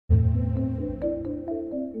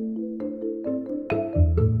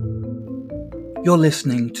You're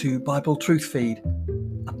listening to Bible Truth Feed,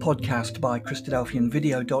 a podcast by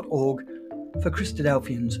Christadelphianvideo.org for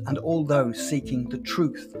Christadelphians and all those seeking the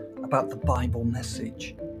truth about the Bible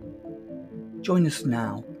message. Join us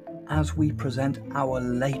now as we present our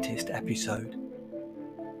latest episode.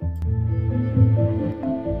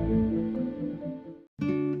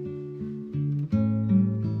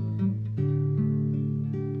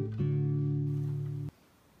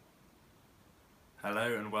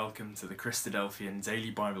 Hello and welcome to the Christadelphian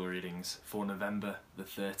Daily Bible Readings for November the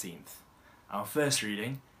 13th. Our first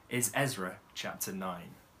reading is Ezra chapter 9.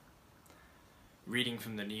 Reading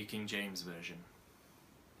from the New King James Version.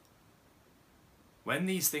 When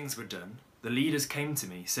these things were done, the leaders came to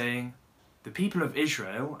me, saying, "The people of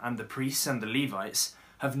Israel and the priests and the Levites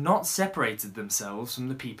have not separated themselves from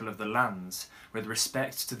the people of the lands, with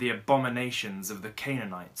respect to the abominations of the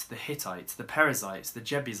Canaanites, the Hittites, the Perizzites, the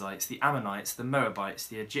Jebusites, the Ammonites, the Moabites,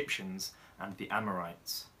 the Egyptians, and the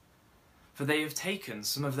Amorites. For they have taken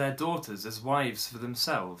some of their daughters as wives for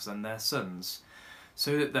themselves and their sons,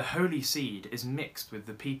 so that the holy seed is mixed with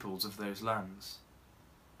the peoples of those lands.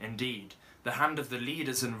 Indeed, the hand of the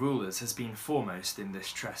leaders and rulers has been foremost in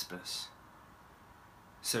this trespass."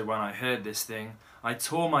 So when I heard this thing, I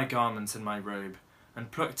tore my garment and my robe,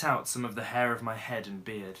 and plucked out some of the hair of my head and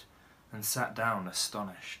beard, and sat down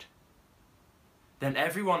astonished. Then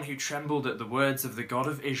everyone who trembled at the words of the God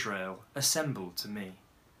of Israel assembled to me,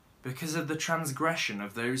 because of the transgression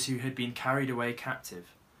of those who had been carried away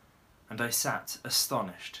captive, and I sat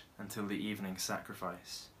astonished until the evening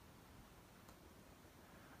sacrifice.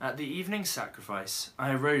 At the evening sacrifice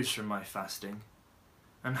I arose from my fasting,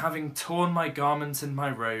 and having torn my garment and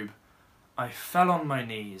my robe, I fell on my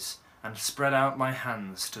knees and spread out my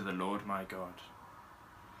hands to the Lord my God.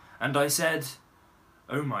 And I said,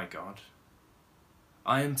 "O my God,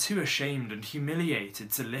 I am too ashamed and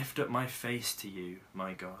humiliated to lift up my face to you,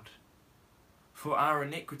 my God. For our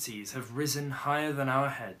iniquities have risen higher than our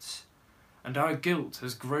heads, and our guilt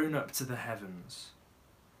has grown up to the heavens.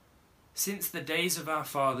 Since the days of our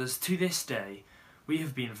fathers to this day we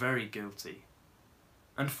have been very guilty.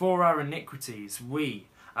 And for our iniquities we,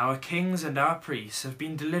 our kings and our priests, have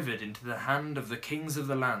been delivered into the hand of the kings of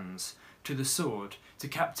the lands, to the sword, to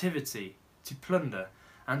captivity, to plunder,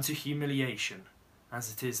 and to humiliation,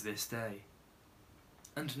 as it is this day.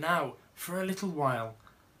 And now, for a little while,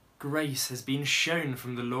 grace has been shown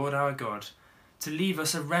from the Lord our God, to leave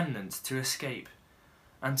us a remnant to escape,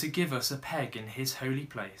 and to give us a peg in his holy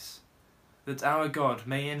place, that our God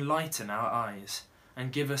may enlighten our eyes,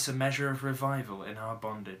 and give us a measure of revival in our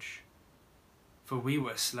bondage. For we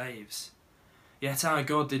were slaves, yet our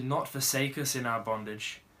God did not forsake us in our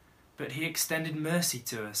bondage, but he extended mercy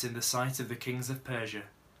to us in the sight of the kings of Persia,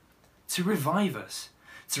 to revive us,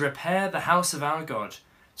 to repair the house of our God,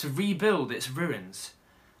 to rebuild its ruins,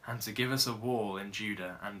 and to give us a wall in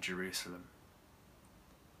Judah and Jerusalem.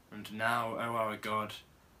 And now, O our God,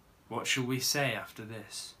 what shall we say after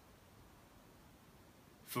this?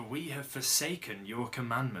 For we have forsaken your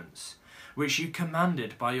commandments, which you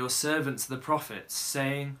commanded by your servants the prophets,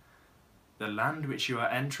 saying, The land which you are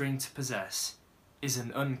entering to possess is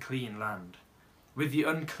an unclean land, with the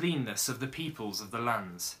uncleanness of the peoples of the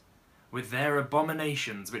lands, with their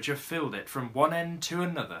abominations which have filled it from one end to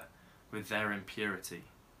another, with their impurity.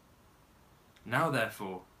 Now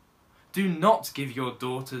therefore, do not give your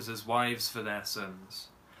daughters as wives for their sons,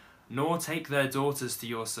 nor take their daughters to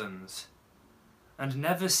your sons, and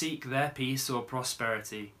never seek their peace or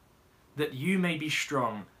prosperity, that you may be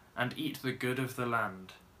strong and eat the good of the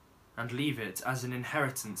land, and leave it as an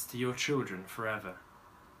inheritance to your children forever.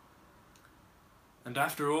 And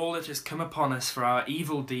after all that has come upon us for our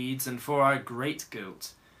evil deeds and for our great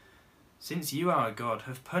guilt, since you, our God,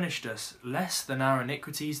 have punished us less than our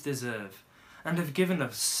iniquities deserve, and have given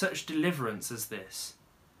us such deliverance as this,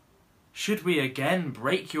 should we again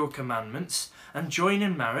break your commandments and join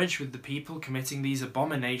in marriage with the people committing these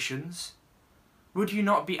abominations? Would you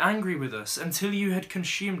not be angry with us until you had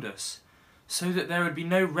consumed us, so that there would be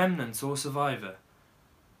no remnant or survivor?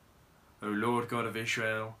 O Lord God of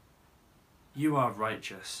Israel, you are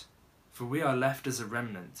righteous, for we are left as a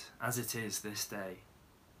remnant, as it is this day.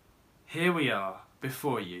 Here we are,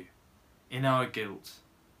 before you, in our guilt,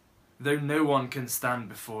 though no one can stand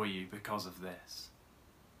before you because of this."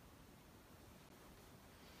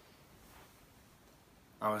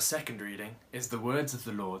 Our second reading is the words of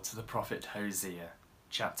the Lord to the prophet Hosea,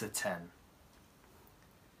 chapter 10.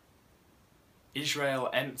 Israel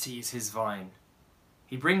empties his vine.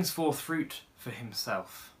 He brings forth fruit for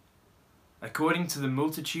himself. According to the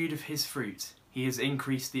multitude of his fruit, he has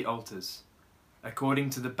increased the altars.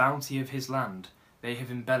 According to the bounty of his land, they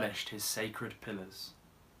have embellished his sacred pillars.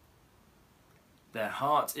 Their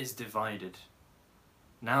heart is divided.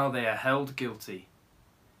 Now they are held guilty.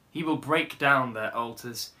 He will break down their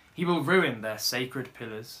altars. He will ruin their sacred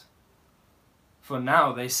pillars. For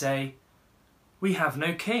now they say, "We have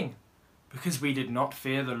no king, because we did not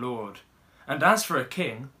fear the Lord. And as for a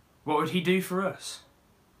king, what would he do for us?"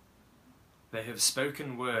 They have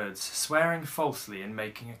spoken words, swearing falsely and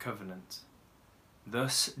making a covenant.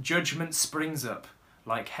 Thus judgment springs up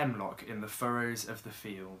like hemlock in the furrows of the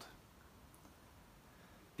field.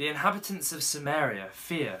 The inhabitants of Samaria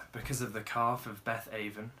fear because of the calf of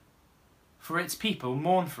Beth-aven. For its people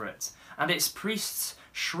mourn for it, and its priests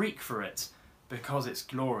shriek for it, because its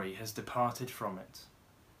glory has departed from it.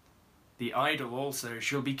 The idol also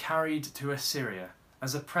shall be carried to Assyria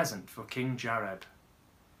as a present for King Jareb.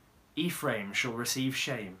 Ephraim shall receive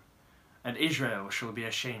shame, and Israel shall be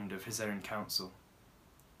ashamed of his own counsel.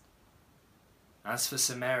 As for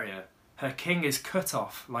Samaria, her king is cut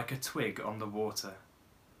off like a twig on the water.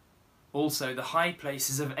 Also the high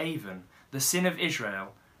places of Avon, the sin of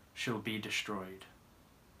Israel, shall be destroyed.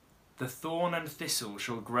 The thorn and thistle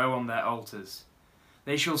shall grow on their altars.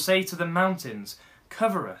 They shall say to the mountains,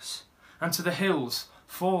 "Cover us," and to the hills,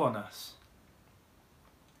 "Fall on us."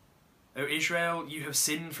 O Israel, you have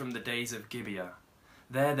sinned from the days of Gibeah.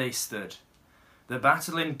 There they stood. The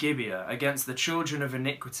battle in Gibeah against the children of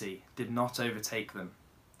iniquity did not overtake them.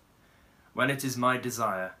 When it is my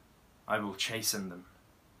desire, I will chasten them.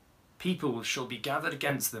 People shall be gathered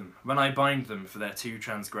against them when I bind them for their two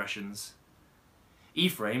transgressions.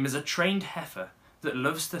 Ephraim is a trained heifer that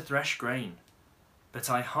loves to thresh grain, but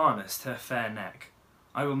I harnessed her fair neck.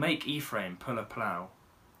 I will make Ephraim pull a plough.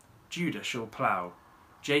 Judah shall plough,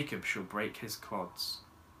 Jacob shall break his clods.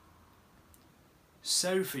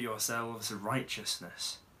 Sow for yourselves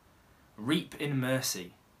righteousness. Reap in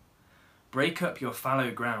mercy. Break up your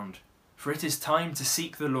fallow ground, for it is time to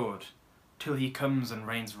seek the Lord, till he comes and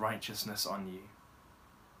rains righteousness on you.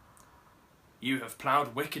 You have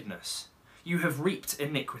ploughed wickedness. You have reaped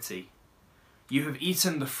iniquity. You have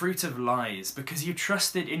eaten the fruit of lies, because you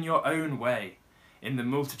trusted in your own way, in the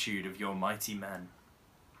multitude of your mighty men.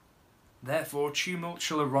 Therefore tumult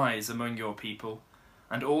shall arise among your people,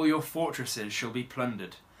 and all your fortresses shall be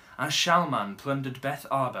plundered, as Shalman plundered Beth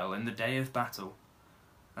Arbel in the day of battle,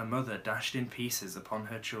 a mother dashed in pieces upon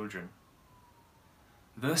her children.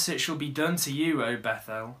 Thus it shall be done to you, O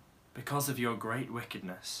Bethel, because of your great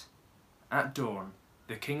wickedness. At dawn,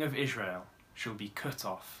 the king of Israel shall be cut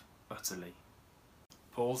off utterly.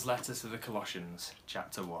 Paul's letter to the Colossians,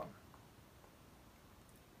 chapter 1.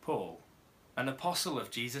 Paul, an apostle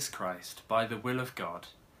of Jesus Christ by the will of God,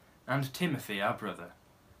 and Timothy our brother,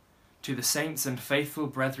 to the saints and faithful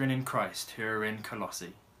brethren in Christ who are in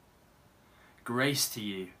Colossae. Grace to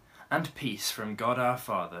you, and peace from God our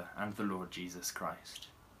Father and the Lord Jesus Christ.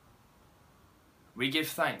 We give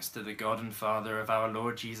thanks to the God and Father of our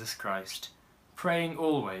Lord Jesus Christ, praying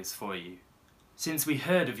always for you, since we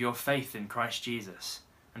heard of your faith in Christ Jesus,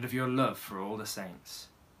 and of your love for all the saints,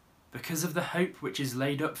 because of the hope which is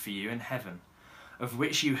laid up for you in heaven, of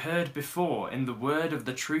which you heard before in the word of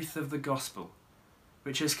the truth of the gospel,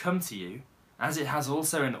 which has come to you, as it has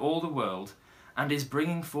also in all the world, and is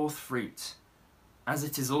bringing forth fruit, as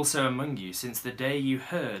it is also among you since the day you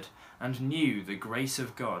heard and knew the grace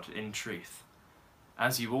of God in truth,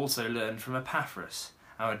 as you also learned from Epaphras,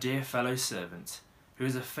 our dear fellow servant, who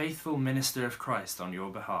is a faithful minister of Christ on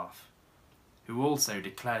your behalf, who also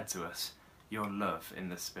declared to us your love in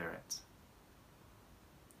the Spirit.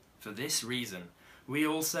 For this reason, we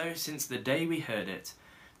also, since the day we heard it,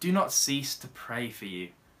 do not cease to pray for you,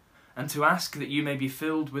 and to ask that you may be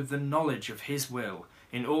filled with the knowledge of his will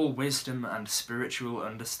in all wisdom and spiritual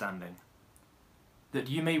understanding, that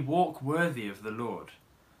you may walk worthy of the Lord,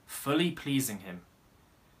 fully pleasing him,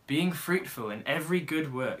 being fruitful in every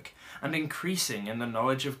good work, and increasing in the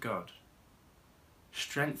knowledge of God,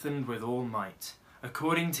 strengthened with all might,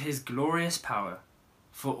 according to his glorious power,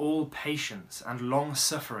 for all patience and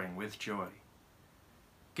long-suffering with joy,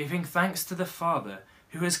 giving thanks to the Father,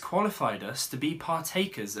 who has qualified us to be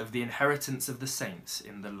partakers of the inheritance of the saints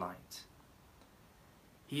in the light.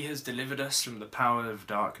 He has delivered us from the power of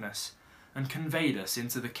darkness, and conveyed us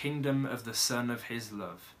into the kingdom of the Son of his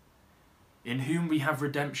love, in whom we have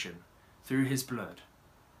redemption, through his blood,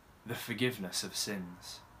 the forgiveness of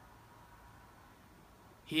sins.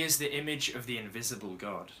 He is the image of the invisible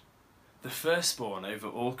God, the firstborn over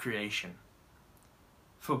all creation.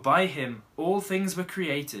 For by him all things were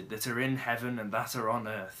created that are in heaven and that are on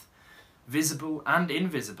earth, visible and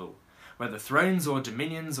invisible, whether thrones or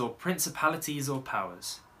dominions or principalities or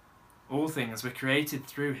powers. All things were created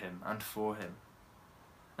through him and for him.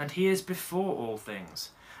 and he is before all things,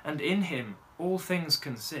 and in him all things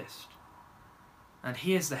consist. And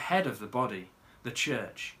he is the head of the body, the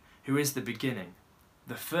church, who is the beginning,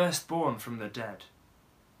 the firstborn from the dead,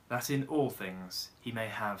 that in all things he may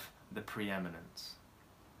have the preeminence.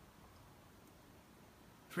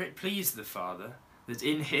 For it pleased the Father that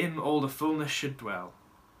in him all the fullness should dwell,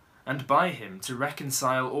 and by him to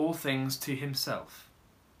reconcile all things to himself,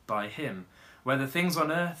 by him, whether things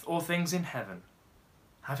on earth or things in heaven,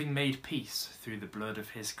 having made peace through the blood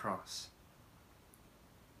of his cross.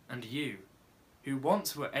 And you, who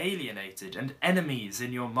once were alienated and enemies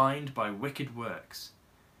in your mind by wicked works,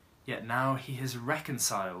 yet now he has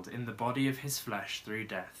reconciled in the body of his flesh through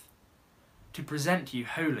death, to present you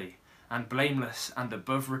holy and blameless and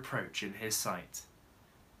above reproach in his sight,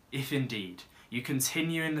 if indeed you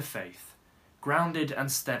continue in the faith, grounded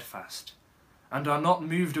and steadfast, and are not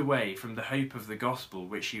moved away from the hope of the gospel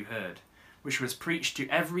which you heard, which was preached to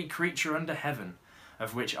every creature under heaven,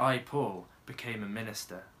 of which I, Paul, became a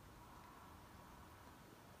minister.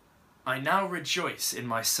 I now rejoice in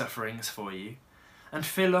my sufferings for you, and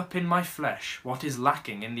fill up in my flesh what is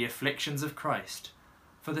lacking in the afflictions of Christ,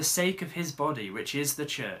 for the sake of his body, which is the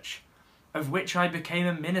church, of which I became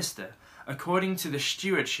a minister, according to the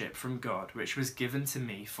stewardship from God which was given to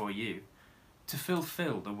me for you, to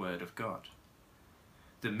fulfill the word of God.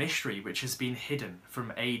 The mystery which has been hidden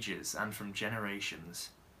from ages and from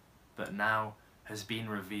generations, but now has been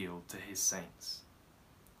revealed to his saints.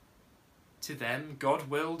 To them God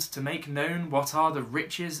willed to make known what are the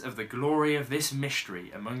riches of the glory of this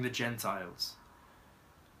mystery among the Gentiles,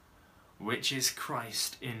 which is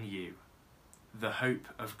Christ in you, the hope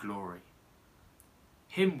of glory.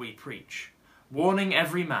 Him we preach, warning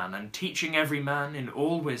every man and teaching every man in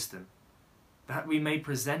all wisdom, that we may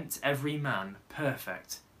present every man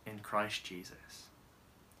perfect in Christ Jesus.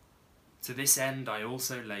 To this end I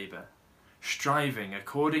also labour, striving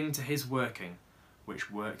according to his working, which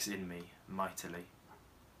works in me mightily.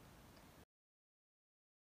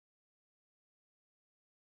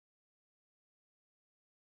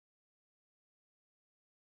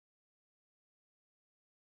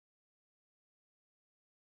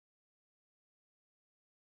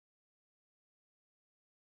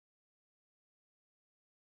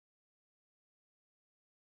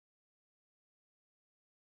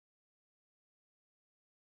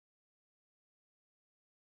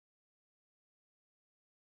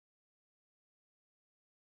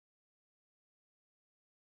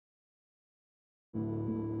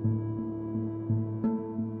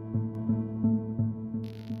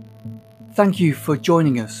 Thank you for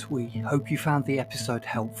joining us. We hope you found the episode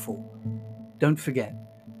helpful. Don't forget,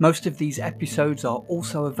 most of these episodes are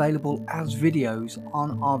also available as videos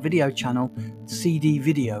on our video channel,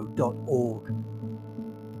 cdvideo.org.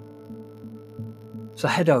 So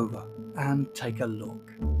head over and take a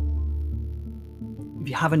look. If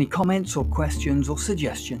you have any comments or questions or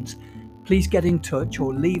suggestions, please get in touch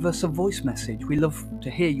or leave us a voice message. We love to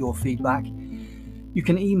hear your feedback. You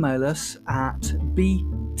can email us at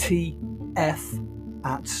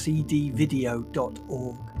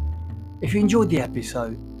btf@cdvideo.org. If you enjoyed the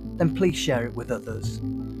episode, then please share it with others.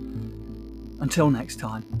 Until next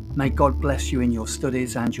time, may God bless you in your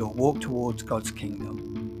studies and your walk towards God's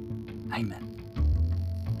kingdom. Amen.